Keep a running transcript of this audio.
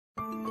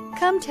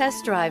Come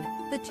test drive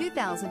the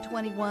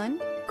 2021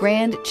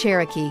 Grand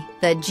Cherokee.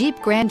 The Jeep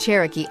Grand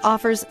Cherokee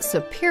offers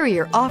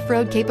superior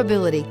off-road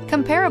capability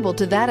comparable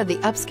to that of the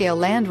upscale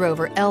Land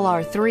Rover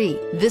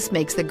LR3. This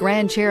makes the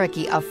Grand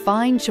Cherokee a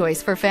fine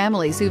choice for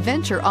families who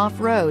venture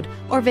off-road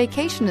or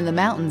vacation in the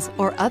mountains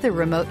or other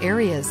remote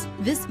areas.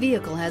 This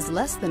vehicle has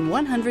less than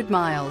 100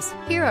 miles.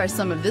 Here are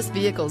some of this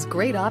vehicle's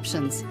great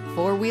options: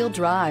 four-wheel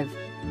drive,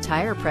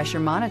 tire pressure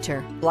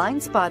monitor,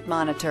 blind spot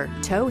monitor,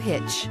 tow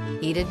hitch,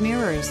 heated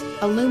mirrors,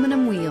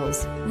 aluminum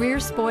wheels, rear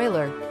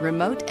spoiler,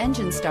 remote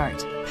engine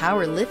start,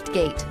 power lift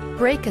gate,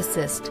 brake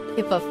assist.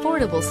 If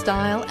affordable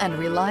style and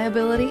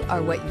reliability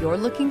are what you're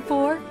looking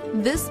for,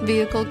 this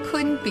vehicle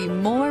couldn't be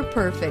more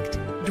perfect.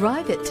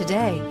 Drive it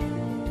today.